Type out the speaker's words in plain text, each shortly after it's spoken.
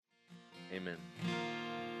Amen.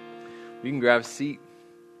 You can grab a seat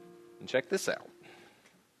and check this out.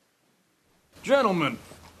 Gentlemen,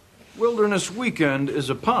 Wilderness Weekend is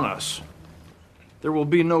upon us. There will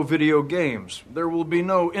be no video games. There will be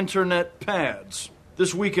no internet pads.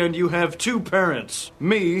 This weekend you have two parents,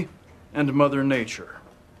 me and Mother Nature.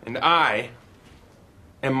 And I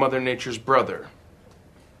am Mother Nature's brother,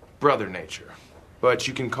 Brother Nature. But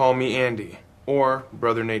you can call me Andy, or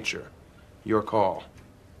Brother Nature. Your call.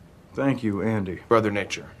 Thank you, Andy. Brother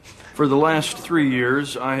Nature. For the last 3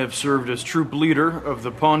 years, I have served as troop leader of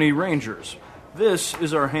the Pawnee Rangers. This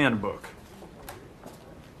is our handbook.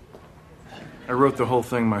 I wrote the whole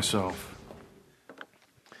thing myself.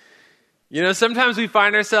 You know, sometimes we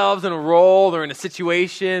find ourselves in a role or in a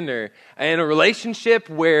situation or in a relationship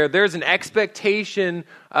where there's an expectation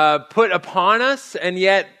put upon us, and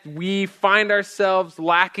yet we find ourselves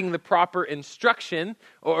lacking the proper instruction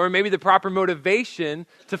or maybe the proper motivation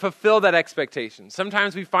to fulfill that expectation.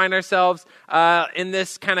 Sometimes we find ourselves in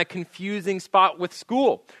this kind of confusing spot with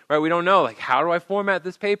school, right? We don't know, like, how do I format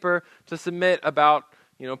this paper to submit about,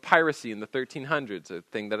 piracy in the 1300s, a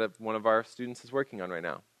thing that one of our students is working on right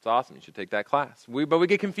now. It's awesome. You should take that class. But we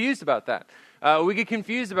get confused about that. We get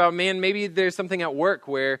confused about, maybe there's something at work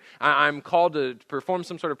where I'm called to perform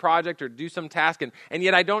some sort of project or do some task, and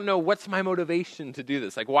yet I don't know what's my motivation to do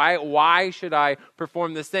this. Like, why should I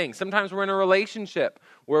perform this thing? Sometimes we're in a relationship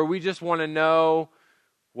where we just want to know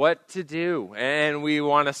what to do, and we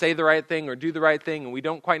want to say the right thing or do the right thing, and we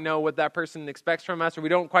don't quite know what that person expects from us, or we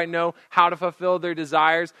don't quite know how to fulfill their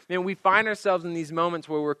desires. We find ourselves in these moments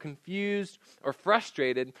where we're confused or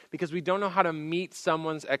frustrated because we don't know how to meet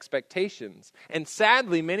someone's expectations. And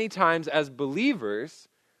sadly, many times as believers,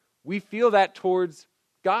 we feel that towards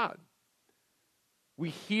God. We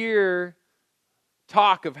hear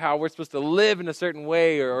talk of how we're supposed to live in a certain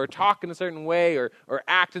way or talk in a certain way or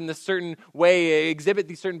act in this certain way, exhibit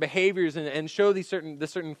these certain behaviors and show this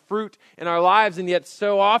certain fruit in our lives, and yet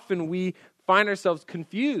so often we find ourselves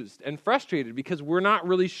confused and frustrated because we're not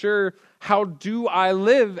really sure, how do I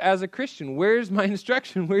live as a Christian? Where's my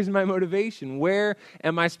instruction? Where's my motivation? Where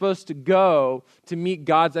am I supposed to go to meet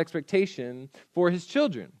God's expectation for His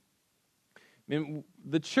children?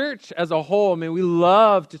 The church as a whole, we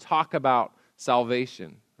love to talk about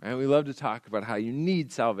salvation, right? We love to talk about how you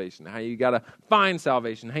need salvation, how you got to find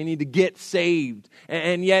salvation, how you need to get saved.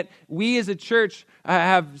 And yet, we as a church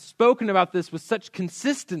have spoken about this with such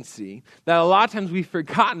consistency that a lot of times we've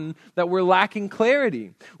forgotten that we're lacking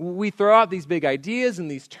clarity. We throw out these big ideas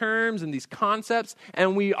and these terms and these concepts,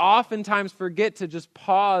 and we oftentimes forget to just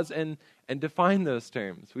pause and define those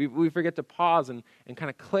terms. We forget to pause and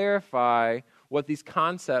kind of clarify what these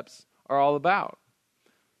concepts are all about.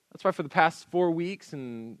 That's why for the past 4 weeks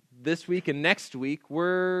and this week and next week,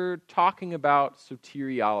 we're talking about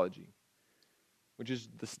soteriology, which is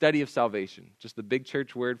the study of salvation, just the big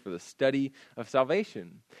church word for the study of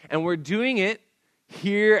salvation. And we're doing it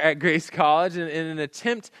here at Grace College in an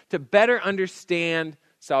attempt to better understand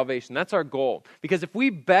salvation. That's our goal. Because if we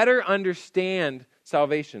better understand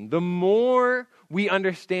salvation, the more we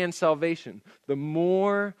understand salvation, the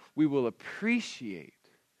more we will appreciate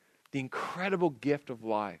the incredible gift of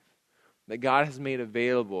life that God has made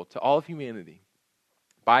available to all of humanity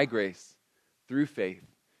by grace through faith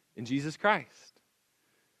in Jesus Christ.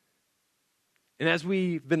 And as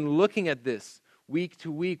we've been looking at this week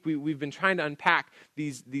to week, we've been trying to unpack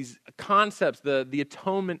these concepts, the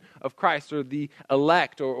atonement of Christ, or the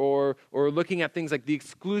elect, or looking at things like the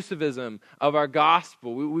exclusivism of our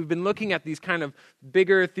gospel. We've been looking at these kind of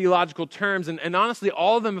bigger theological terms, and honestly,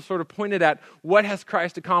 all of them have sort of pointed at, what has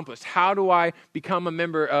Christ accomplished? How do I become a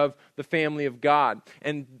member of the family of God?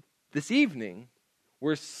 And this evening,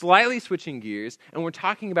 we're slightly switching gears, and we're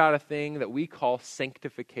talking about a thing that we call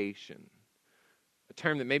sanctification. A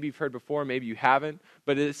term that maybe you've heard before, maybe you haven't,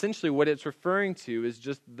 but essentially what it's referring to is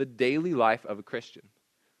just the daily life of a Christian.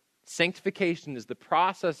 Sanctification is the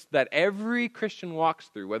process that every Christian walks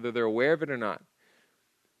through, whether they're aware of it or not,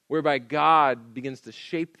 whereby God begins to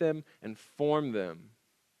shape them and form them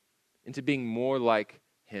into being more like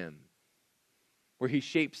Him, where He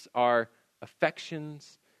shapes our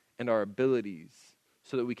affections and our abilities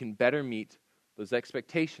so that we can better meet those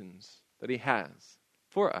expectations that He has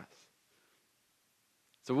for us.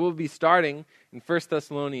 So we'll be starting in 1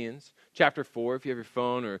 Thessalonians chapter 4, if you have your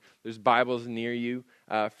phone or there's Bibles near you.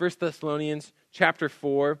 1 Thessalonians chapter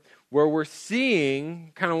 4, where we're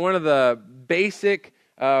seeing kind of one of the basic,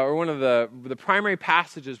 or one of the primary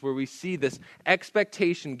passages where we see this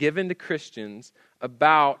expectation given to Christians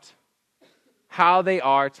about how they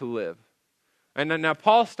are to live. And now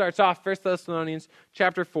Paul starts off 1 Thessalonians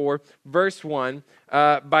chapter 4, verse 1,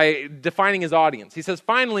 by defining his audience. He says,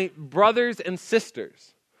 "Finally, brothers and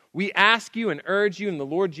sisters, we ask you and urge you in the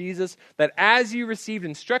Lord Jesus that as you received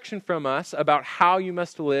instruction from us about how you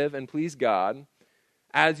must live and please God,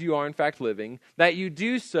 as you are in fact living, that you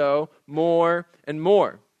do so more and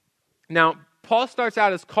more." Now, Paul starts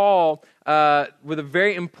out his call with a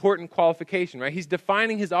very important qualification, right? He's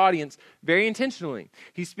defining his audience very intentionally.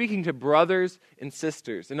 He's speaking to brothers and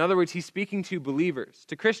sisters. In other words, he's speaking to believers,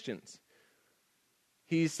 to Christians.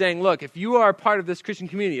 He's saying, look, if you are a part of this Christian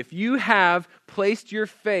community, if you have placed your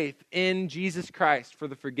faith in Jesus Christ for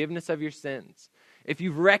the forgiveness of your sins, if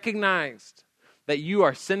you've recognized that you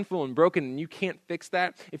are sinful and broken and you can't fix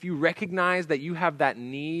that, if you recognize that you have that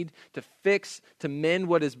need to fix, to mend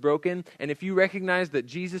what is broken, and if you recognize that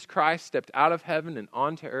Jesus Christ stepped out of heaven and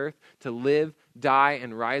onto earth to live, die,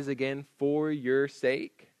 and rise again for your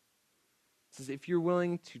sake, it says if you're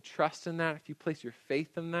willing to trust in that, if you place your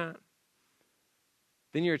faith in that,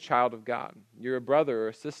 then you're a child of God. You're a brother or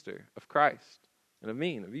a sister of Christ and of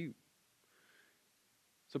me and of you.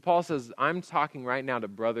 So Paul says, I'm talking right now to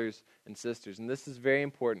brothers and sisters, and this is very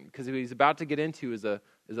important because what he's about to get into is a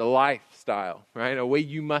lifestyle, right? A way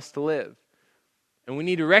you must live. And we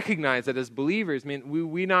need to recognize that as believers, I mean,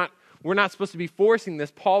 we're not supposed to be forcing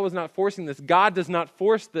this. Paul was not forcing this. God does not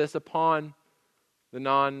force this upon the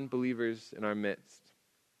non-believers in our midst.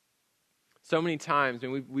 So many times,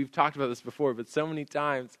 and we've talked about this before, but so many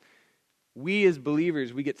times, we as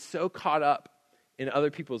believers, we get so caught up in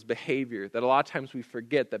other people's behavior that a lot of times we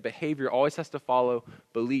forget that behavior always has to follow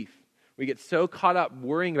belief. We get so caught up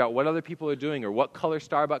worrying about what other people are doing or what color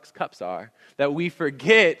Starbucks cups are that we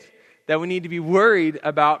forget that we need to be worried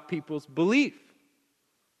about people's belief,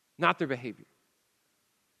 not their behavior.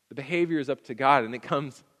 The behavior is up to God and it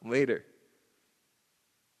comes later.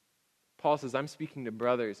 Paul says, I'm speaking to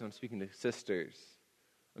brothers and I'm speaking to sisters.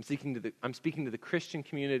 I'm speaking to the Christian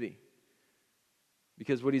community.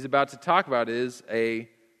 Because what he's about to talk about is a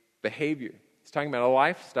behavior. He's talking about a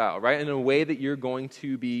lifestyle, right? In a way that you're going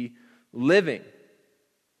to be living.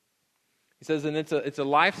 He says, and it's a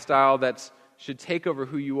lifestyle that should take over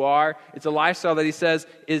who you are. It's a lifestyle that he says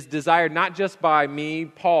is desired not just by me,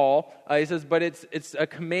 Paul. He says, but it's a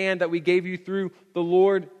command that we gave you through the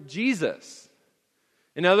Lord Jesus.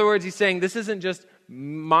 In other words, he's saying this isn't just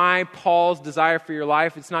Paul's desire for your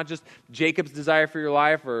life. It's not just Jacob's desire for your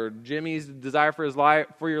life or Jimmy's desire for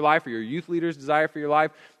your life or your youth leader's desire for your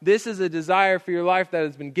life. This is a desire for your life that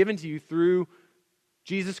has been given to you through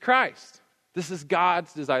Jesus Christ. This is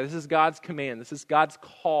God's desire. This is God's command. This is God's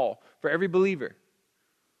call for every believer.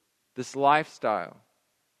 This lifestyle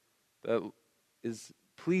that is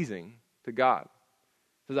pleasing to God.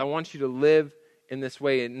 He says, I want you to live in this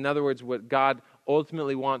way. In other words, what God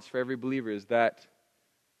ultimately wants for every believer is that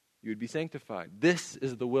you would be sanctified. This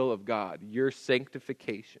is the will of God, your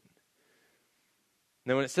sanctification.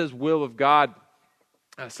 Now, when it says will of God,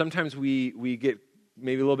 sometimes we get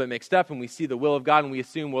maybe a little bit mixed up and we see the will of God and we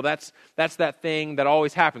assume, well, that's that thing that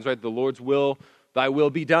always happens, right? The Lord's will, thy will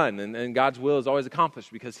be done. And God's will is always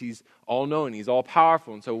accomplished because he's all-knowing, he's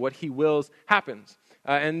all-powerful. And so what he wills happens.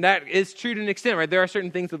 And that is true to an extent, right? There are certain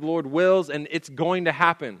things that the Lord wills, and it's going to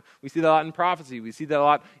happen. We see that a lot in prophecy. We see that a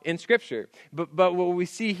lot in Scripture. But what we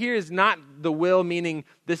see here is not the will, meaning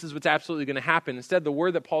this is what's absolutely going to happen. Instead, the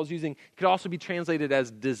word that Paul's using could also be translated as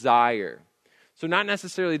desire. So not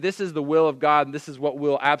necessarily this is the will of God, and this is what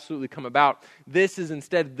will absolutely come about. This is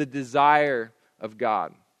instead the desire of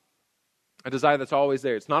God. A desire that's always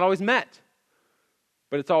there. It's not always met,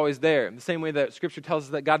 but it's always there. In the same way that Scripture tells us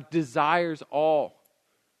that God desires all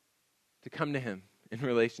to come to him in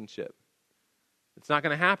relationship. It's not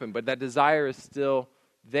going to happen, but that desire is still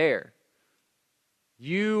there.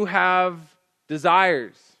 You have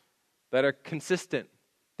desires that are consistent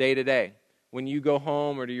day to day. When you go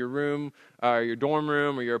home or to your room, or your dorm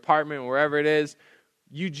room, or your apartment, or wherever it is,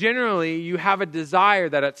 you have a desire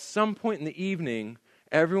that at some point in the evening,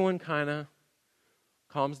 everyone kind of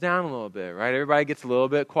calms down a little bit, right? Everybody gets a little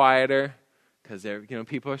bit quieter. Because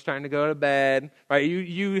people are starting to go to bed, right?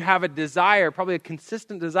 You have a desire, probably a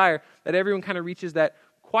consistent desire, that everyone kind of reaches that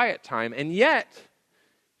quiet time, and yet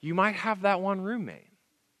you might have that one roommate.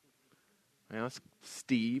 It's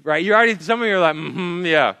Steve, right? Some of you are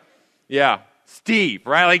like, yeah, Steve,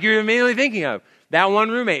 right? Like you're immediately thinking of that one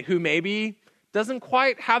roommate who maybe doesn't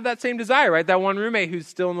quite have that same desire, right? That one roommate who's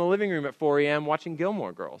still in the living room at 4 a.m. watching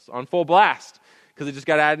Gilmore Girls on full blast. Because it just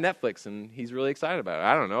got added to Netflix and he's really excited about it.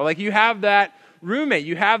 I don't know. Like you have that roommate,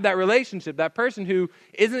 you have that relationship, that person who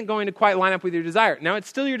isn't going to quite line up with your desire. Now it's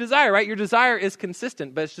still your desire, right? Your desire is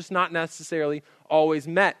consistent, but it's just not necessarily always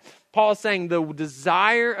met. Paul is saying the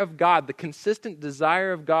desire of God, the consistent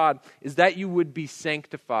desire of God, is that you would be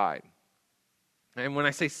sanctified. And when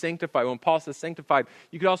I say sanctified, when Paul says sanctified,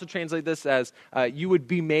 you could also translate this as you would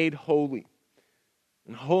be made holy.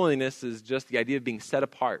 And holiness is just the idea of being set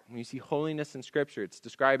apart. When you see holiness in Scripture, it's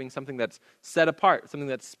describing something that's set apart, something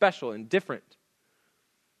that's special and different,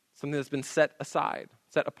 something that's been set aside,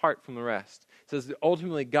 set apart from the rest. It says that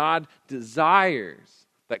ultimately God desires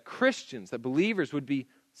that Christians, that believers would be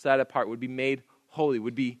set apart, would be made holy,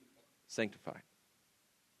 would be sanctified.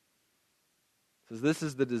 It says this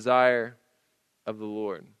is the desire of the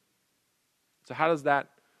Lord. So how does that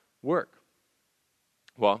work?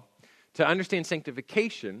 Well, to understand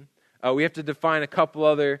sanctification, we have to define a couple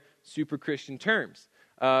other super Christian terms.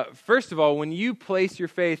 First of all, when you place your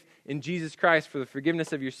faith in Jesus Christ for the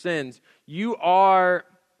forgiveness of your sins, you are,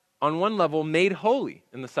 on one level, made holy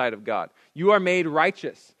in the sight of God. You are made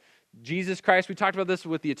righteous. Jesus Christ, we talked about this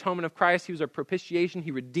with the atonement of Christ. He was our propitiation.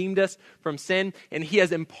 He redeemed us from sin, and He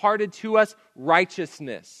has imparted to us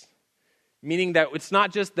righteousness. Meaning that it's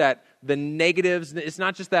not just that the negatives, it's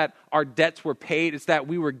not just that our debts were paid, it's that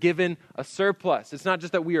we were given a surplus. It's not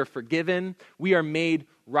just that we are forgiven, we are made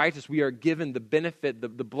righteous. We are given the benefit,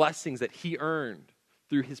 the blessings that He earned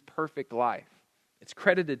through His perfect life. It's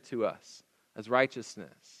credited to us as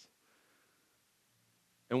righteousness.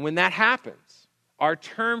 And when that happens, our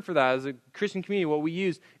term for that as a Christian community, what we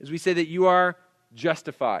use is we say that you are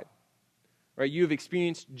justified. Right, you have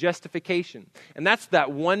experienced justification. And that's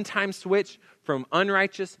that one-time switch from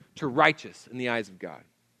unrighteous to righteous in the eyes of God.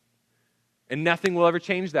 And nothing will ever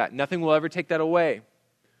change that. Nothing will ever take that away.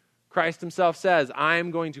 Christ Himself says, I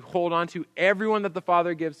am going to hold on to everyone that the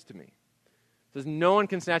Father gives to me. He says, no one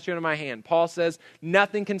can snatch you out of my hand. Paul says,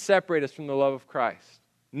 nothing can separate us from the love of Christ.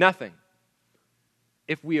 Nothing.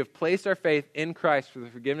 If we have placed our faith in Christ for the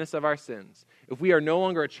forgiveness of our sins, if we are no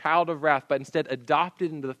longer a child of wrath, but instead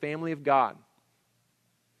adopted into the family of God,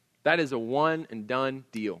 that is a one and done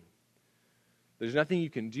deal. There's nothing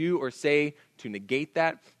you can do or say to negate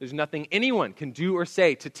that. There's nothing anyone can do or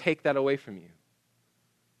say to take that away from you.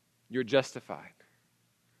 You're justified.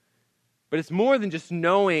 But it's more than just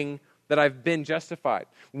knowing that I've been justified.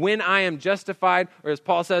 When I am justified, or as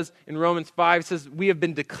Paul says in Romans 5, it says, we have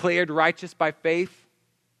been declared righteous by faith.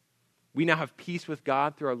 We now have peace with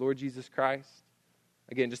God through our Lord Jesus Christ.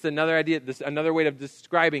 Again, just another idea, another way of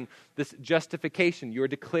describing this justification. You are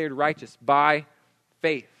declared righteous by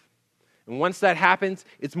faith. And once that happens,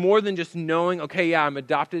 it's more than just knowing, okay, yeah, I'm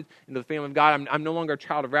adopted into the family of God. I'm no longer a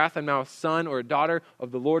child of wrath. I'm now a son or a daughter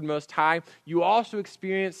of the Lord Most High. You also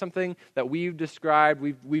experience something that we've described,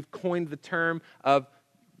 we've coined the term of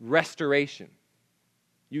restoration.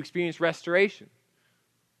 You experience restoration.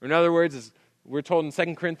 Or in other words, as we're told in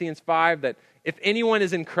 2 Corinthians 5 that if anyone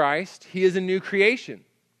is in Christ, he is a new creation.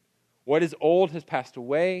 What is old has passed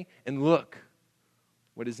away, and look,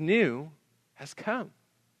 what is new has come.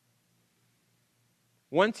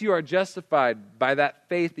 Once you are justified by that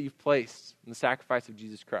faith that you've placed in the sacrifice of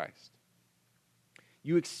Jesus Christ,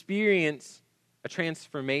 you experience a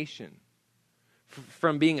transformation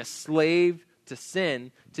from being a slave to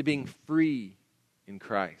sin to being free in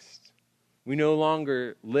Christ. We no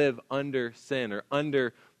longer live under sin or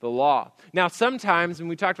under the law. Now, sometimes, and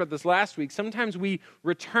we talked about this last week, sometimes we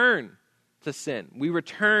return to sin. We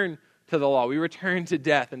return to the law. We return to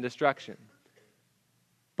death and destruction.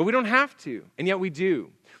 But we don't have to, and yet we do,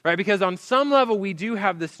 right? Because on some level, we do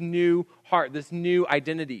have this new heart, this new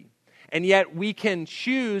identity, and yet we can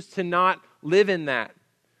choose to not live in that.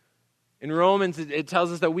 In Romans, it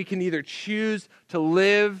tells us that we can either choose to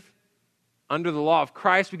live under the law of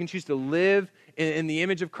Christ, we can choose to live in the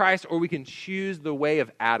image of Christ, or we can choose the way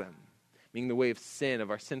of Adam, meaning the way of sin, of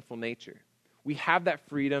our sinful nature. We have that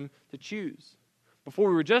freedom to choose. Before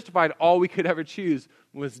we were justified, all we could ever choose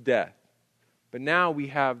was death. But now we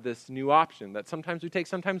have this new option that sometimes we take,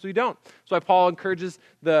 sometimes we don't. That's why Paul encourages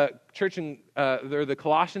the church in the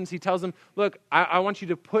Colossians. He tells them, look, I want you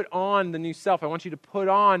to put on the new self. I want you to put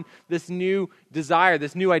on this new desire,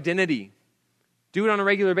 this new identity. Do it on a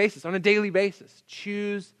regular basis, on a daily basis.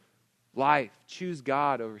 Choose life. Choose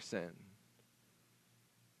God over sin.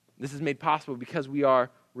 This is made possible because we are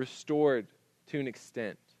restored to an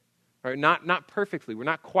extent. Right? Not perfectly. We're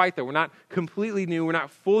not quite there. We're not completely new. We're not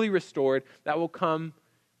fully restored. That will come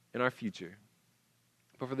in our future.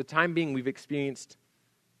 But for the time being, we've experienced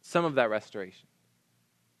some of that restoration.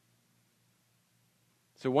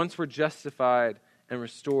 So once we're justified and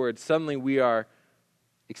restored, suddenly we are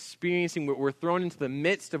experiencing, we're thrown into the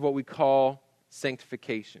midst of what we call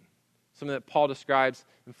sanctification. Something that Paul describes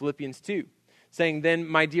in Philippians 2. saying, "Then,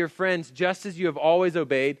 my dear friends, just as you have always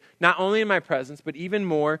obeyed, not only in my presence, but even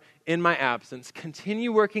more in my absence,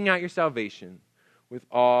 continue working out your salvation with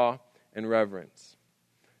awe and reverence."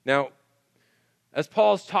 Now, as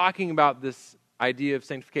Paul's talking about this idea of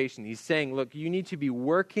sanctification, he's saying, look, you need to be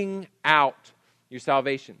working out your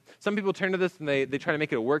salvation. Some people turn to this and they try to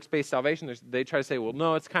make it a works-based salvation. They try to say, well,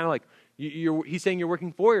 no, it's kind of like, he's saying you're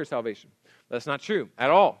working for your salvation. That's not true at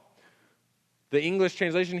all. The English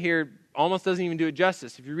translation here almost doesn't even do it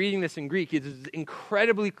justice. If you're reading this in Greek, it is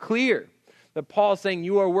incredibly clear that Paul is saying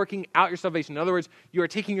you are working out your salvation. In other words, you are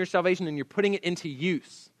taking your salvation and you're putting it into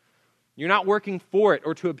use. You're not working for it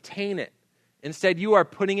or to obtain it. Instead, you are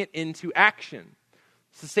putting it into action.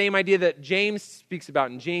 It's the same idea that James speaks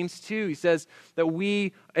about in James 2. He says that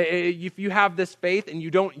if you have this faith and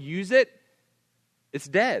you don't use it, it's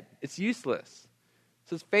dead. It's useless. It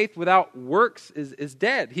says faith without works is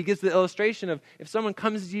dead. He gives the illustration of if someone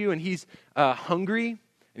comes to you and he's hungry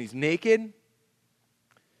and he's naked,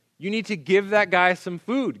 you need to give that guy some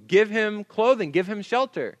food. Give him clothing. Give him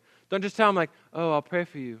shelter. Don't just tell him like, oh, I'll pray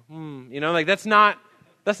for you.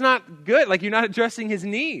 That's not good. Like, you're not addressing his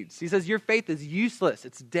needs. He says your faith is useless.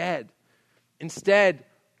 It's dead. Instead,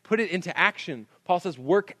 put it into action. Paul says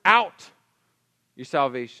work out your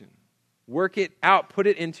salvation. Work it out. Put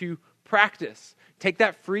it into practice. Take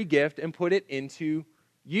that free gift and put it into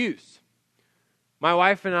use. My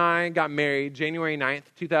wife and I got married January 9th,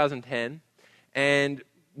 2010. And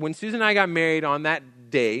when Susan and I got married on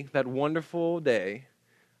that day, that wonderful day,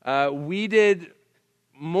 we did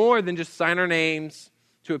more than just sign our names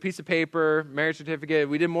to a piece of paper, marriage certificate.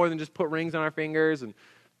 We did more than just put rings on our fingers and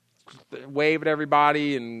wave at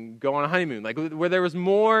everybody and go on a honeymoon. Like, where there was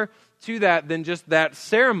more to that than just that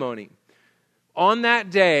ceremony. On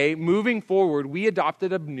that day, moving forward, we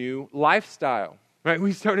adopted a new lifestyle. Right?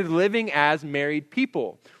 We started living as married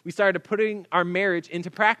people. We started putting our marriage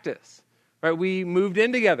into practice. Right? We moved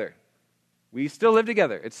in together. We still live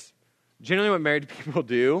together. It's generally what married people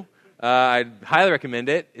do. I'd highly recommend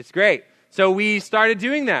it. It's great. So we started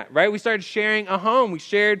doing that, right? We started sharing a home. We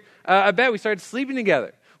shared a bed. We started sleeping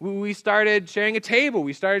together. We started sharing a table.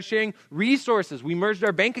 We started sharing resources. We merged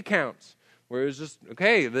our bank accounts, where it was just,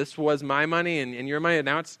 okay, this was my money and your money, and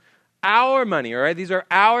now it's our money, all right? These are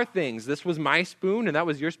our things. This was my spoon, and that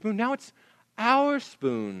was your spoon. Now it's our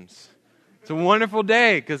spoons. It's a wonderful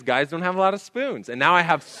day, because guys don't have a lot of spoons. And now I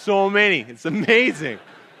have so many. It's amazing.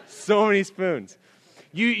 So many spoons.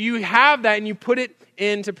 You have that, and you put it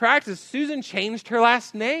into practice. Susan changed her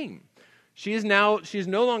last name. She is no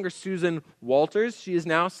longer Susan Walters. She is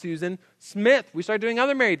now Susan Smith. We started doing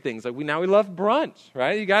other married things. Like we love brunch,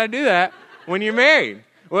 right? You got to do that when you're married.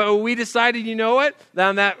 Well, we decided, you know what?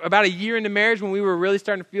 That about a year into marriage, when we were really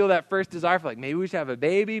starting to feel that first desire for like, maybe we should have a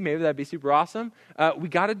baby. Maybe that'd be super awesome. We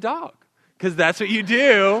got a dog, because that's what you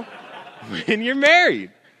do when you're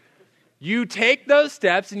married. You take those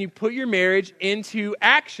steps and you put your marriage into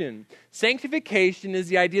action. Sanctification is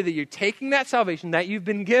the idea that you're taking that salvation that you've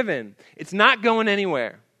been given. It's not going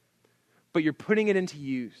anywhere, but you're putting it into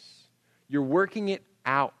use. You're working it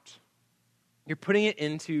out. You're putting it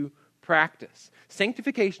into practice.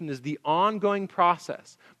 Sanctification is the ongoing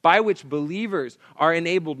process by which believers are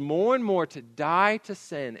enabled more and more to die to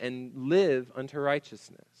sin and live unto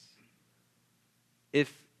righteousness.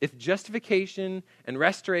 If justification and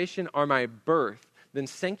restoration are my birth, then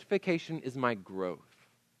sanctification is my growth.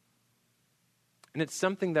 And it's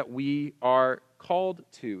something that we are called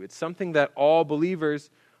to. It's something that all believers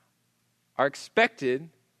are expected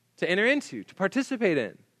to enter into, to participate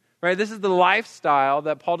in. Right? This is the lifestyle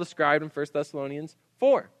that Paul described in 1 Thessalonians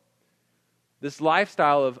 4. This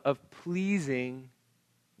lifestyle of pleasing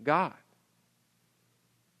God.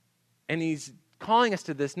 And he's calling us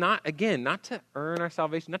to this, not to earn our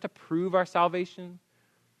salvation, not to prove our salvation,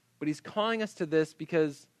 but he's calling us to this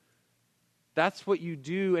because that's what you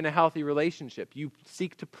do in a healthy relationship. You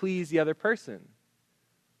seek to please the other person.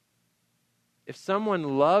 If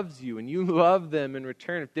someone loves you and you love them in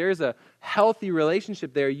return, if there's a healthy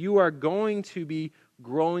relationship there, you are going to be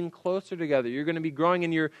growing closer together. You're going to be growing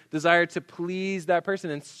in your desire to please that person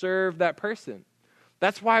and serve that person.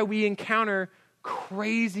 That's why we encounter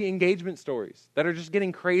crazy engagement stories that are just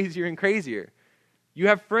getting crazier and crazier. You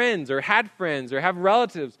have friends or have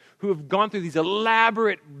relatives who have gone through these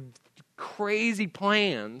elaborate, crazy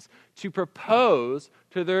plans to propose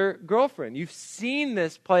to their girlfriend. You've seen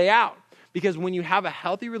this play out because when you have a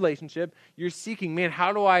healthy relationship, you're seeking, man,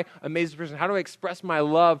 how do I amaze this person? How do I express my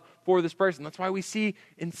love for this person? That's why we see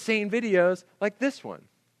insane videos like this one.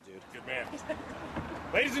 Dude, good man.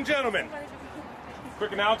 Ladies and gentlemen,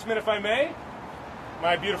 quick announcement if I may.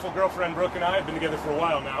 My beautiful girlfriend Brooke and I have been together for a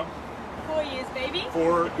while now. 4 years, baby.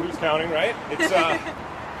 4, who's counting, right? It's, I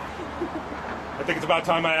think it's about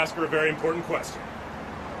time I ask her a very important question.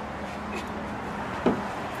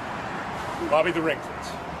 Bobby, the ring,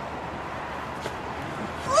 please.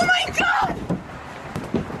 Oh my God!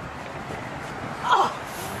 Oh.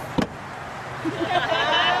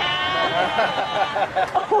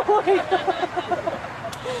 Oh my God.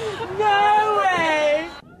 No way!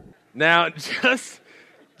 Now, just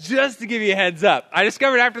to give you a heads up, I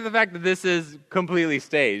discovered after the fact that this is completely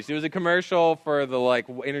staged. It was a commercial for the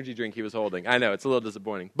energy drink he was holding. I know, it's a little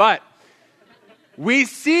disappointing. But we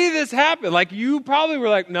see this happen. You probably were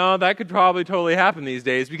like, no, that could probably totally happen these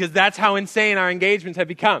days, because that's how insane our engagements have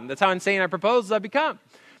become. That's how insane our proposals have become.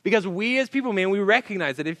 Because we as people, man, we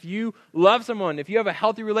recognize that if you love someone, if you have a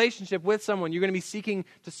healthy relationship with someone, you're going to be seeking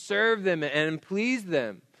to serve them and please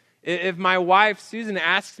them. If my wife, Susan,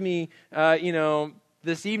 asks me,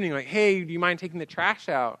 this evening, hey, do you mind taking the trash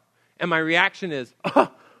out? And my reaction is,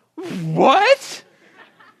 what?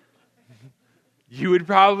 You would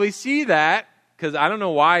probably see that, because I don't know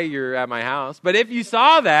why you're at my house. But if you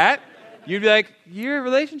saw that, you'd be like, your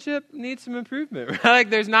relationship needs some improvement.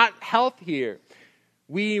 There's not health here.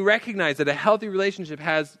 We recognize that a healthy relationship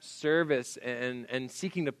has service and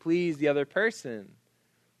seeking to please the other person.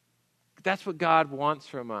 That's what God wants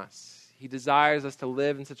from us. He desires us to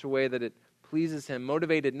live in such a way that it pleases Him,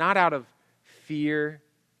 motivated not out of fear,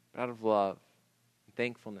 but out of love, and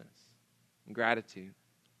thankfulness, and gratitude.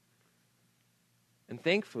 And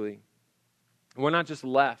thankfully, we're not just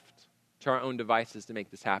left to our own devices to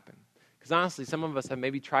make this happen. Because honestly, some of us have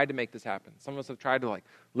maybe tried to make this happen. Some of us have tried to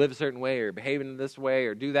live a certain way, or behave in this way,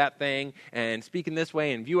 or do that thing, and speak in this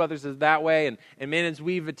way, and view others as that way. And man, as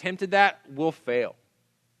we've attempted that, we'll fail.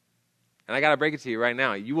 And I got to break it to you right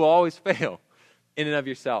now. You will always fail in and of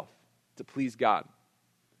yourself to please God.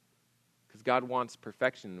 Because God wants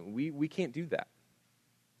perfection. We can't do that.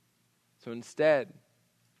 So instead,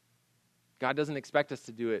 God doesn't expect us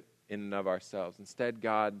to do it in and of ourselves. Instead,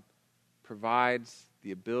 God provides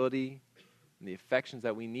the ability and the affections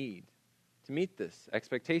that we need to meet this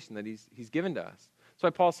expectation that He's given to us. That's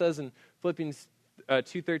why Paul says in Philippians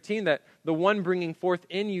 2:13 that the one bringing forth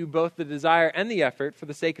in you both the desire and the effort for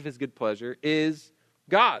the sake of His good pleasure is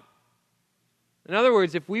God. In other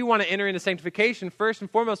words, if we want to enter into sanctification, first and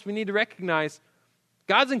foremost, we need to recognize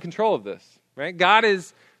God's in control of this, right? God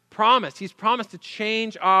is promised. He's promised to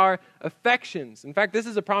change our affections. In fact, this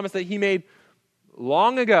is a promise that He made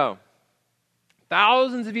long ago.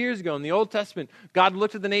 Thousands of years ago in the Old Testament, God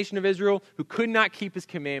looked at the nation of Israel who could not keep His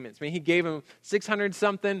commandments. He gave them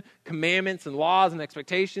 600-something commandments and laws and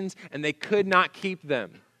expectations, and they could not keep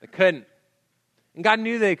them. They couldn't. And God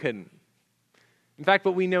knew they couldn't. In fact,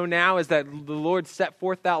 what we know now is that the Lord set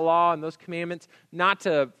forth that law and those commandments not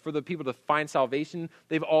for the people to find salvation.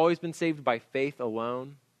 They've always been saved by faith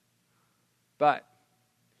alone. But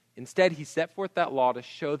instead, He set forth that law to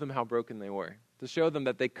show them how broken they were, to show them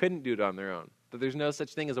that they couldn't do it on their own, that there's no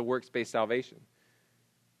such thing as a works-based salvation.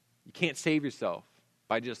 You can't save yourself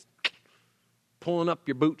by just pulling up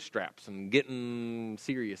your bootstraps and getting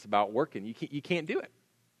serious about working. You can't do it.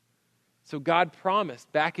 So God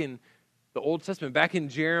promised back in the Old Testament, back in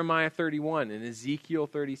Jeremiah 31 and Ezekiel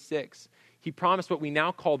 36, He promised what we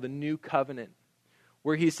now call the New Covenant,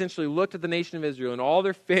 where He essentially looked at the nation of Israel and all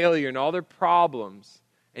their failure and all their problems,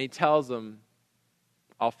 and He tells them,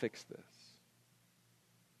 I'll fix this.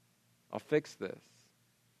 I'll fix this.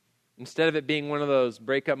 Instead of it being one of those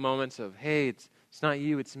breakup moments of, hey, it's not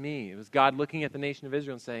you, it's me. It was God looking at the nation of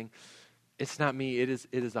Israel and saying, it's not me, it is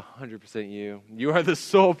 100% you. You are the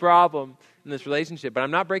sole problem in this relationship, but I'm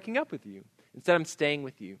not breaking up with you. Instead, I'm staying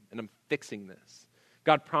with you, and I'm fixing this.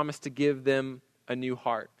 God promised to give them a new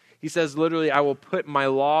heart. He says literally, I will put my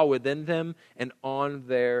law within them and on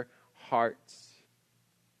their hearts.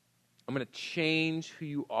 I'm going to change who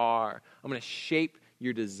you are. I'm going to shape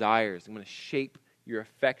your desires. I'm going to shape your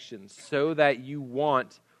affections so that you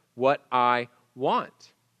want what I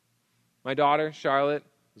want. My daughter, Charlotte,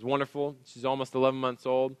 is wonderful. She's almost 11 months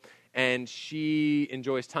old, and she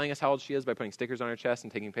enjoys telling us how old she is by putting stickers on her chest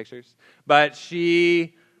and taking pictures. But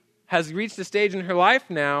she has reached a stage in her life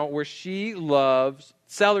now where she loves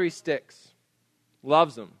celery sticks.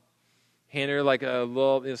 Loves them. Hand her like a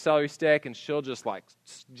little celery stick, and she'll just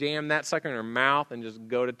jam that sucker in her mouth and just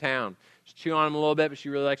go to town. She'll chew on them a little bit, but she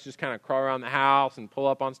really likes to just kind of crawl around the house and pull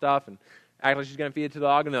up on stuff and act like she's going to feed it to the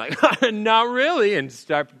dog, and they're like, not really, and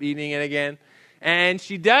start eating it again. And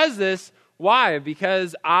she does this, why?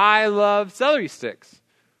 Because I love celery sticks.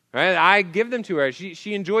 Right? I give them to her.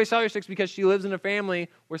 She enjoys celery sticks because she lives in a family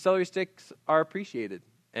where celery sticks are appreciated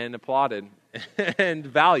and applauded and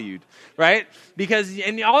valued, right?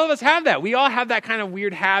 And all of us have that. We all have that kind of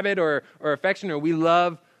weird habit or affection, or we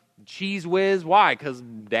love Cheese Whiz. Why? Because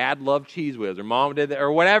dad loved Cheese Whiz, or mom did that,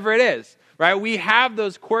 or whatever it is, right? We have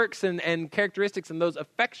those quirks and characteristics and those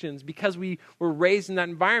affections because we were raised in that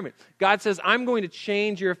environment. God says, I'm going to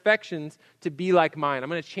change your affections to be like mine. I'm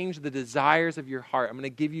going to change the desires of your heart. I'm going to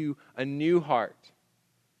give you a new heart.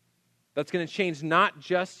 That's going to change not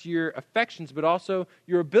just your affections, but also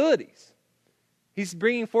your abilities. He's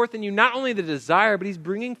bringing forth in you not only the desire, but he's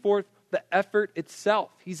bringing forth the effort itself.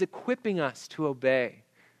 He's equipping us to obey.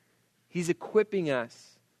 He's equipping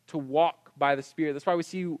us to walk by the Spirit. That's why we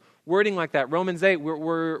see wording like that. Romans 8,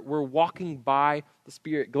 we're walking by the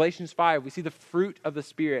Spirit. Galatians 5, we see the fruit of the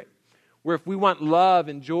Spirit. Where if we want love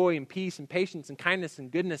and joy and peace and patience and kindness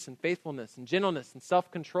and goodness and faithfulness and gentleness and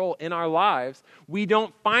self-control in our lives, we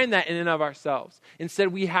don't find that in and of ourselves. Instead,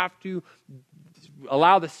 we have to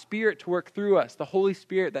allow the Spirit to work through us. The Holy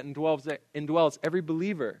Spirit that indwells every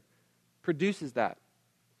believer produces that.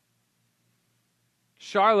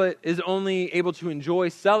 Charlotte is only able to enjoy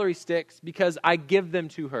celery sticks because I give them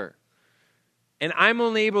to her. And I'm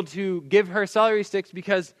only able to give her celery sticks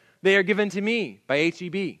because they are given to me by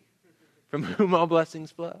H-E-B, from whom all blessings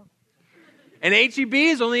flow. And H-E-B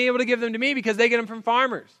is only able to give them to me because they get them from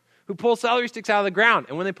farmers who pull celery sticks out of the ground.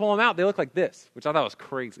 And when they pull them out, they look like this, which I thought was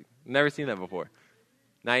crazy. Never seen that before.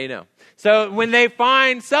 Now you know. So when they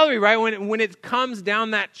find celery, right, when it comes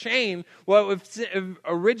down that chain, if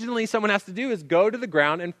originally someone has to do is go to the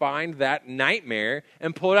ground and find that nightmare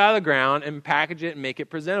and pull it out of the ground and package it and make it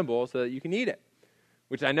presentable so that you can eat it.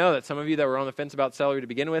 Which I know that some of you that were on the fence about celery to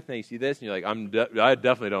begin with, and you see this, and you're like, I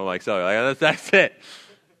definitely don't like celery. Like, that's it.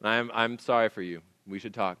 I'm sorry for you. We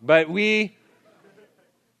should talk. But we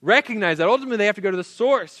recognize that ultimately they have to go to the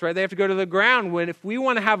source, right? They have to go to the ground. If we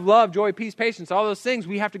want to have love, joy, peace, patience, all those things,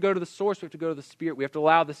 we have to go to the source. We have to go to the Spirit. We have to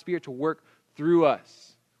allow the Spirit to work through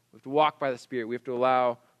us. We have to walk by the Spirit. We have to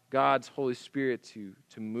allow God's Holy Spirit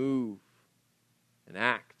to move and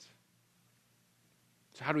act.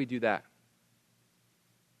 So how do we do that?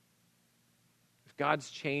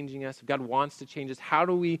 God's changing us, if God wants to change us, how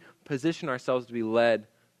do we position ourselves to be led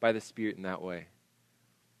by the Spirit in that way?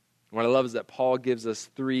 And what I love is that Paul gives us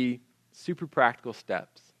 3 super practical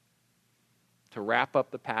steps. To wrap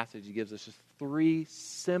up the passage, he gives us just 3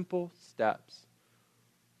 simple steps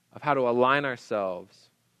of how to align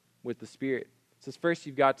ourselves with the Spirit. It says first,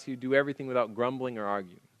 you've got to do everything without grumbling or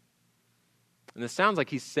arguing. And this sounds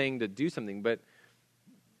like he's saying to do something, but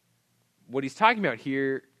what he's talking about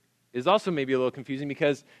here is also maybe a little confusing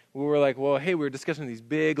because we were like, well, hey, we were discussing these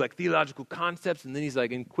big like theological concepts, and then he's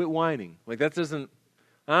like, and quit whining. Like that doesn't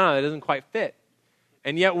quite fit.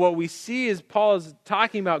 And yet what we see is Paul is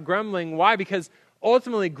talking about grumbling. Why? Because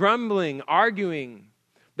ultimately grumbling, arguing,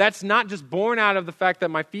 that's not just born out of the fact that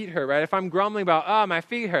my feet hurt, right? If I'm grumbling about, my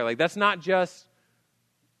feet hurt, like that's not just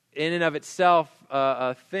in and of itself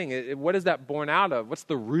a thing. What is that born out of? What's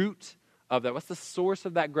the root of that? What's the source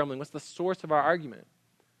of that grumbling? What's the source of our argument?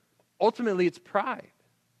 Ultimately, it's pride.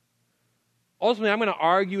 Ultimately, I'm going to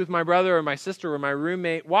argue with my brother or my sister or my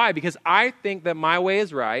roommate. Why? Because I think that my way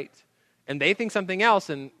is right, and they think something else,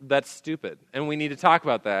 and that's stupid. And we need to talk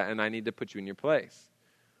about that, and I need to put you in your place.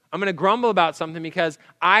 I'm going to grumble about something because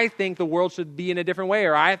I think the world should be in a different way,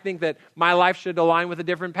 or I think that my life should align with a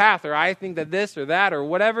different path, or I think that this or that or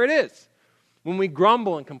whatever it is. When we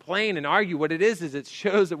grumble and complain and argue, what it is it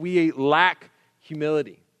shows that we lack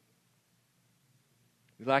humility.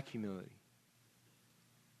 We lack humility.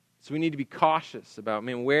 So we need to be cautious about,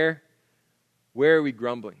 where are we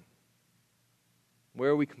grumbling?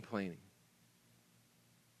 Where are we complaining?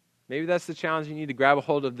 Maybe that's the challenge you need to grab a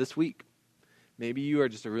hold of this week. Maybe you are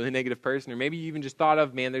just a really negative person, or maybe you even just thought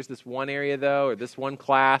of, there's this one area though, or this one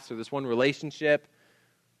class, or this one relationship,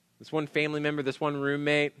 this one family member, this one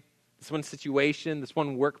roommate, this one situation, this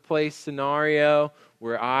one workplace scenario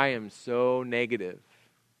where I am so negative.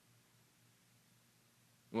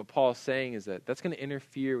 And what Paul is saying is that that's going to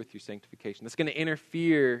interfere with your sanctification. That's going to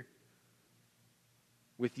interfere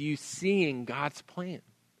with you seeing God's plan.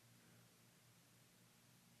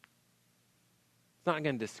 It's not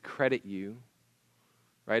going to discredit you,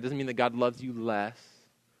 right? It doesn't mean that God loves you less.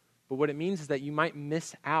 But what it means is that you might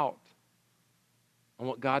miss out on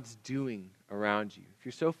what God's doing around you. If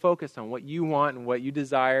you're so focused on what you want and what you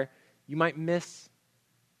desire, you might miss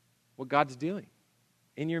what God's doing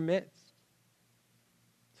in your midst.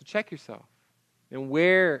 So check yourself. And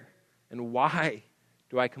where and why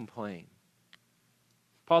do I complain?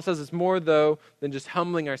 Paul says it's more, though, than just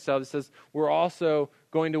humbling ourselves. He says we're also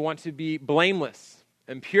going to want to be blameless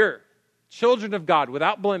and pure. children of God,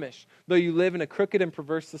 without blemish, though you live in a crooked and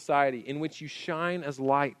perverse society, in which you shine as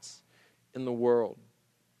lights in the world.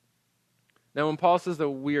 Now, when Paul says that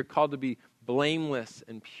we are called to be blameless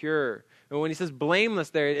and pure, and when he says blameless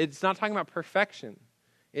there, it's not talking about perfection.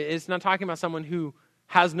 It's not talking about someone who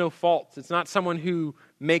has no faults. It's not someone who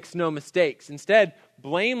makes no mistakes. Instead,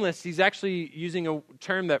 blameless, he's actually using a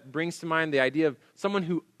term that brings to mind the idea of someone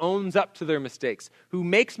who owns up to their mistakes, who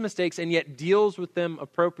makes mistakes and yet deals with them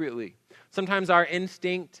appropriately. Sometimes our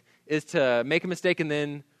instinct is to make a mistake and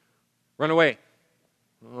then run away,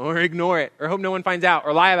 or ignore it, or hope no one finds out,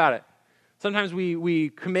 or lie about it. Sometimes we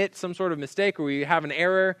commit some sort of mistake, or we have an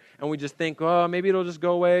error, and we just think, oh, maybe it'll just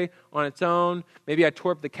go away on its own. Maybe I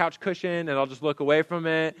tore up the couch cushion, and I'll just look away from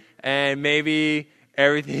it, and maybe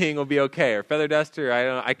everything will be okay. Or feather duster,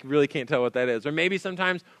 I really can't tell what that is. Or maybe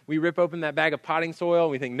sometimes we rip open that bag of potting soil,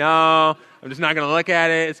 and we think, no, I'm just not going to look at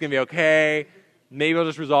it. It's going to be okay. Maybe it'll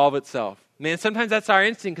just resolve itself. And sometimes that's our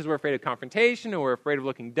instinct because we're afraid of confrontation, or we're afraid of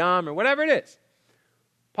looking dumb, or whatever it is.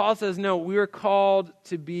 Paul says, no, we are called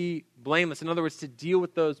to be blameless. In other words, to deal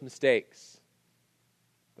with those mistakes.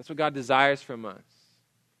 That's what God desires from us.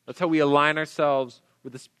 That's how we align ourselves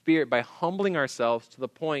with the Spirit, by humbling ourselves to the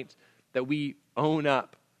point that we own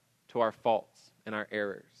up to our faults and our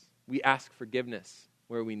errors. We ask forgiveness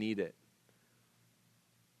where we need it.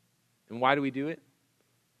 And why do we do it?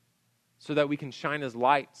 So that we can shine as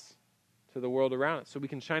lights to the world around us. So we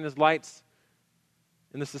can shine as lights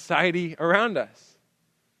in the society around us.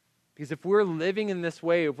 Because if we're living in this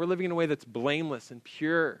way, if we're living in a way that's blameless and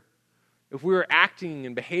pure, if we're acting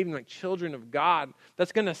and behaving like children of God,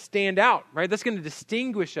 that's going to stand out, right? That's going to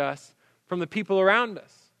distinguish us from the people around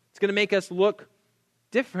us. It's going to make us look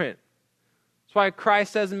different. That's why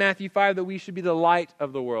Christ says in Matthew 5 that we should be the light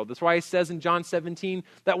of the world. That's why he says in John 17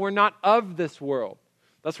 that we're not of this world.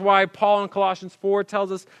 That's why Paul in Colossians 4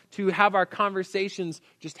 tells us to have our conversations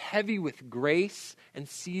just heavy with grace and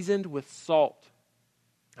seasoned with salt.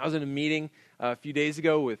 I was in a meeting a few days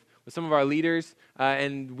ago with some of our leaders,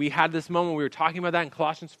 and we had this moment. We were talking about that in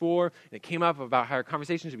Colossians 4, and it came up about how our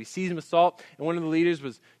conversation should be seasoned with salt. And one of the leaders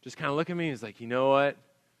was just kind of looking at me. He was like, you know what?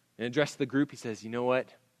 And addressed the group. He says, you know what?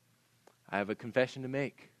 I have a confession to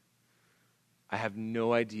make. I have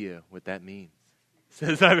no idea what that means. He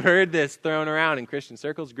says, I've heard this thrown around in Christian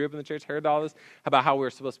circles. Grew up in the church, heard all this about how we're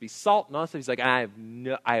supposed to be salt and all this stuff. He's like, I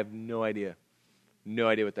have no idea. No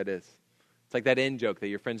idea what that is. It's like that in joke that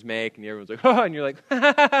your friends make, and everyone's like, oh, and you're like,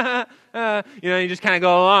 you just kind of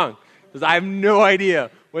go along. Because I have no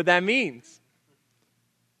idea what that means.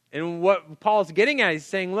 And what Paul's getting at, he's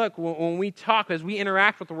saying, look, when we talk, as we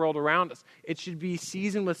interact with the world around us, it should be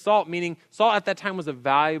seasoned with salt, meaning salt at that time was a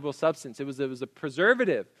valuable substance. It was a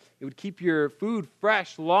preservative. It would keep your food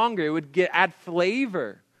fresh longer. It would add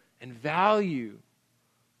flavor and value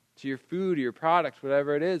to your food or your product,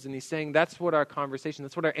 whatever it is. And he's saying that's what our conversation,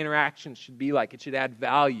 that's what our interaction should be like. It should add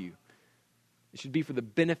value. It should be for the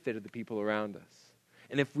benefit of the people around us.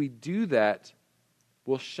 And if we do that,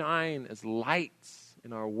 we'll shine as lights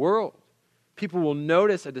in our world. People will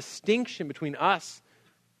notice a distinction between us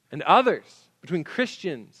and others, between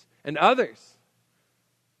Christians and others.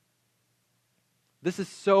 This is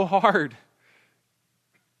so hard.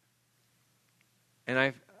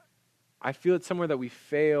 And I feel it's somewhere that we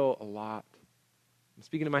fail a lot. I'm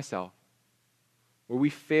speaking to myself. Where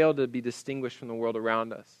we fail to be distinguished from the world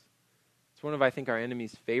around us. It's one of, I think, our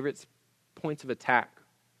enemy's favorite points of attack.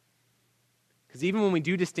 Because even when we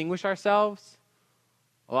do distinguish ourselves,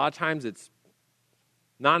 a lot of times it's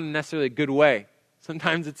not in necessarily a good way.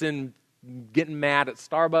 Sometimes it's in getting mad at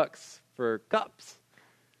Starbucks for cups.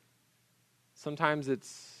 Sometimes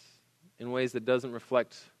it's in ways that doesn't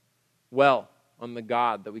reflect well on the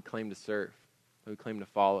God that we claim to serve, that we claim to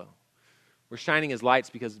follow. We're shining as lights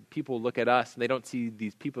because people look at us and they don't see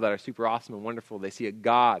these people that are super awesome and wonderful. They see a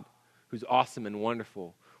God who's awesome and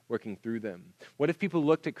wonderful working through them. What if people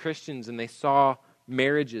looked at Christians and they saw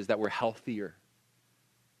marriages that were healthier?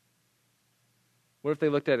 What if they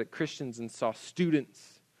looked at Christians and saw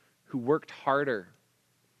students who worked harder,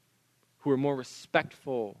 who were more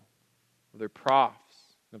respectful of their profs,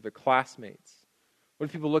 of their classmates? What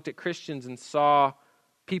if people looked at Christians and saw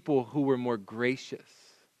people who were more gracious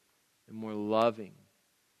and more loving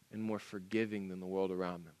and more forgiving than the world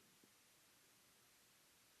around them?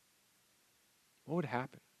 What would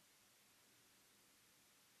happen?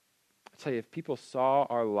 I tell you, if people saw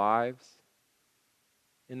our lives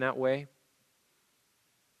in that way,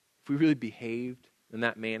 if we really behaved in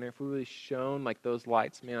that manner, if we really shone like those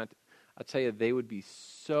lights, man, I tell you, they would be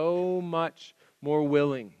so much more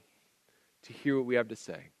willing to hear what we have to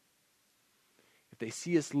say. If they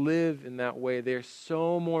see us live in that way, they're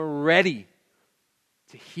so more ready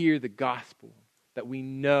to hear the gospel that we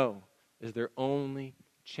know is their only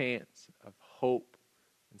chance of hope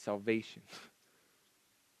and salvation.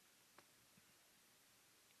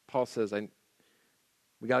 Paul says,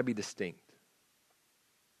 we got to be distinct.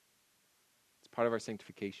 It's part of our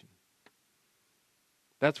sanctification.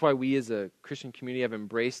 That's why we as a Christian community have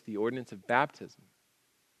embraced the ordinance of baptism.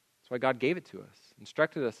 That's why God gave it to us,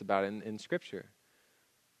 instructed us about it in Scripture.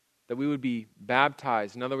 That we would be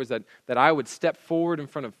baptized. In other words, that I would step forward in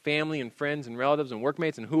front of family and friends and relatives and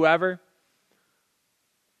workmates and whoever,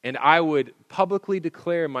 and I would publicly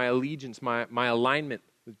declare my allegiance, my alignment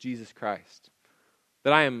with Jesus Christ.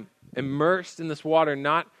 That I am immersed in this water,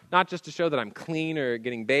 not just to show that I'm clean or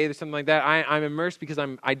getting bathed or something like that. I'm immersed because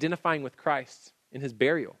I'm identifying with Christ in his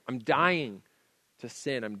burial. I'm dying to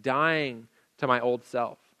sin. I'm dying to my old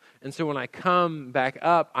self. And so when I come back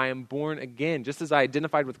up, I am born again. Just as I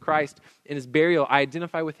identified with Christ in his burial, I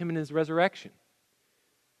identify with him in his resurrection.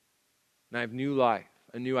 And I have new life,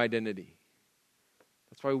 a new identity.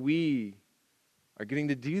 That's why we are getting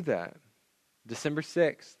to do that. December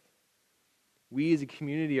 6th, we as a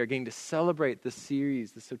community are getting to celebrate this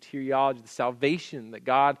series, the Soteriology, the salvation that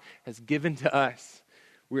God has given to us.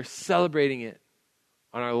 We're celebrating it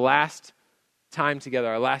on our last time together,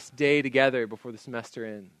 our last day together before the semester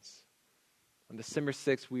ends. On December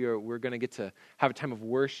 6th, we're going to get to have a time of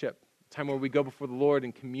worship, a time where we go before the Lord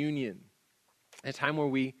in communion, a time where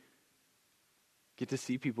we get to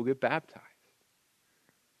see people get baptized.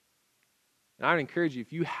 And I would encourage you,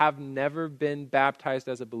 if you have never been baptized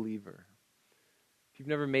as a believer, if you've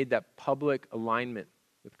never made that public alignment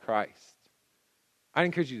with Christ, I'd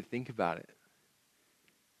encourage you to think about it.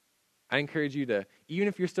 I encourage you to, even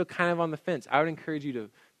if you're still kind of on the fence, I would encourage you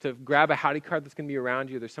to grab a howdy card that's going to be around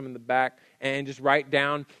you. There's some in the back. And just write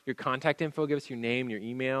down your contact info. Give us your name, your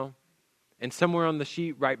email. And somewhere on the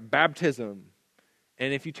sheet, write baptism.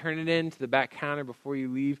 And if you turn it in to the back counter before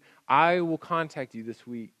you leave, I will contact you this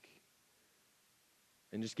week.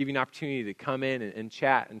 And just give you an opportunity to come in and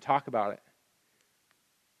chat and talk about it.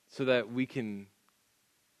 So that we can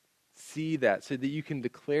see that. So that you can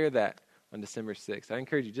declare that on December 6th. I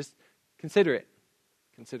encourage you, just consider it.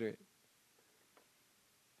 Consider it.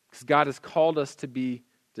 Because God has called us to be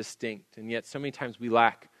distinct, and yet so many times we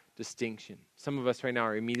lack distinction. Some of us right now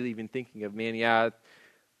are immediately even thinking of,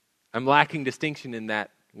 I'm lacking distinction in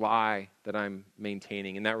that lie that I'm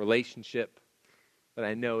maintaining, in that relationship that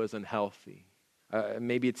I know is unhealthy.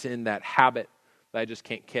 Maybe it's in that habit that I just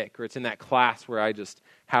can't kick, or it's in that class where I just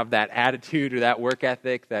have that attitude or that work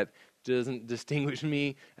ethic that doesn't distinguish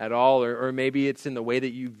me at all, or maybe it's in the way that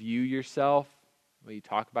you view yourself, the way you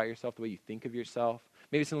talk about yourself, the way you think of yourself.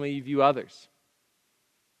 Maybe it's in the way you view others.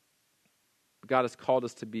 But God has called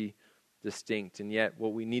us to be distinct, and yet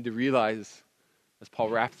what we need to realize as Paul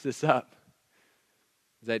wraps this up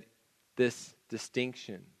is that this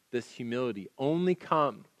distinction, this humility only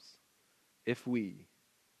comes if we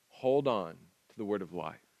hold on to the word of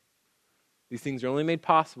life. These things are only made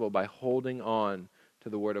possible by holding on to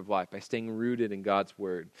the word of life, by staying rooted in God's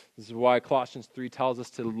word. This is why Colossians 3 tells us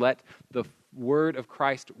to let the word of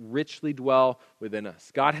Christ richly dwell within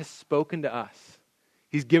us. God has spoken to us.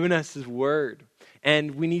 He's given us his word,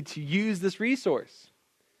 and we need to use this resource.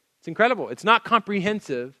 It's incredible. It's not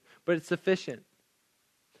comprehensive, but it's sufficient.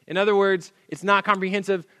 In other words, it's not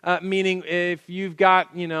comprehensive, meaning if you've got,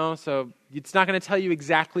 so it's not going to tell you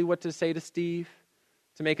exactly what to say to Steve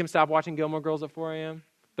to make him stop watching Gilmore Girls at 4 a.m.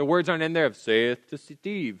 The words aren't in there of, saith to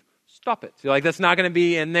Steve, stop it. So that's not going to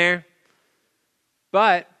be in there.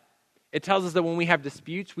 But it tells us that when we have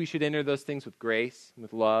disputes, we should enter those things with grace,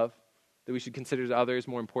 with love, that we should consider others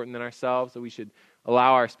more important than ourselves, that we should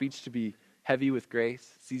allow our speech to be heavy with grace,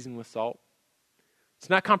 seasoned with salt. It's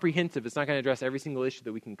not comprehensive. It's not going to address every single issue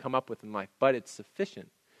that we can come up with in life, but it's sufficient.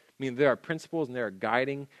 There are principles and there are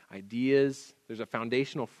guiding ideas. There's a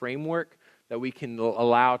foundational framework that we can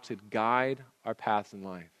allow to guide our paths in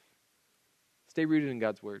life. Stay rooted in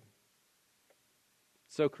God's word.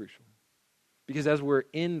 So crucial. Because as we're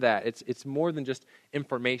in that, it's more than just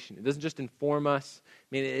information. It doesn't just inform us.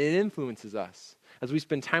 It influences us. As we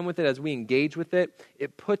spend time with it, as we engage with it,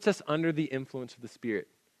 it puts us under the influence of the Spirit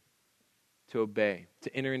to obey,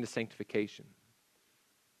 to enter into sanctification.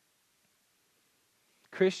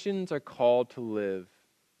 Christians are called to live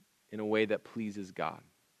in a way that pleases God.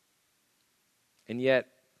 And yet,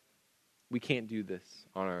 we can't do this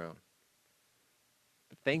on our own.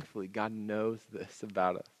 But thankfully, God knows this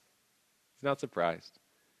about us. He's not surprised.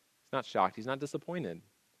 He's not shocked. He's not disappointed.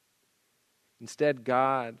 Instead,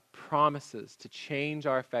 God promises to change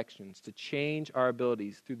our affections, to change our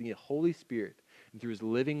abilities through the Holy Spirit, and through his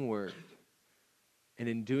living word. And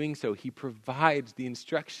in doing so, he provides the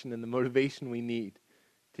instruction and the motivation we need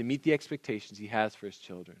to meet the expectations he has for his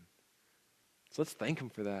children. So let's thank him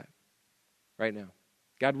for that right now.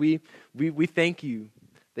 God, we thank you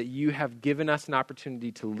that you have given us an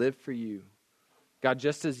opportunity to live for you. God,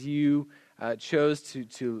 just as you chose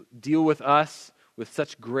to deal with us with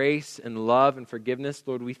such grace and love and forgiveness,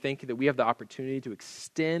 Lord, we thank you that we have the opportunity to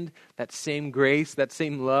extend that same grace, that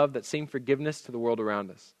same love, that same forgiveness to the world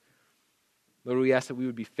around us. Lord, we ask that we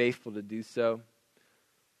would be faithful to do so.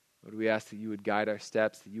 Lord, we ask that you would guide our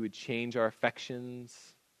steps, that you would change our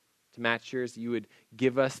affections to match yours, that you would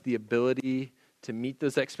give us the ability to meet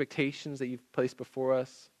those expectations that you've placed before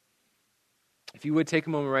us. If you would take a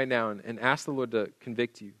moment right now and ask the Lord to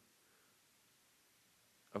convict you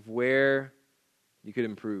of where you could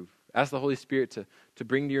improve. Ask the Holy Spirit to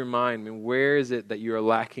bring to your mind, where is it that you are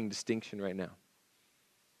lacking distinction right now?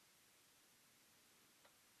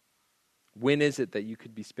 When is it that you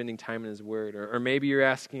could be spending time in his word? Or maybe you're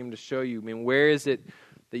asking him to show you, where is it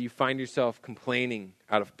that you find yourself complaining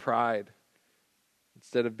out of pride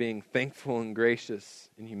instead of being thankful and gracious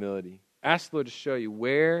in humility? Ask the Lord to show you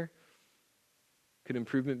where could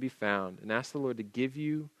improvement be found, and ask the Lord to give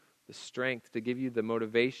you the strength, to give you the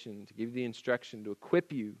motivation, to give you the instruction, to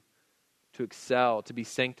equip you to excel, to be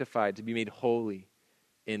sanctified, to be made holy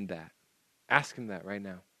in that. Ask him that right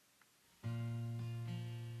now.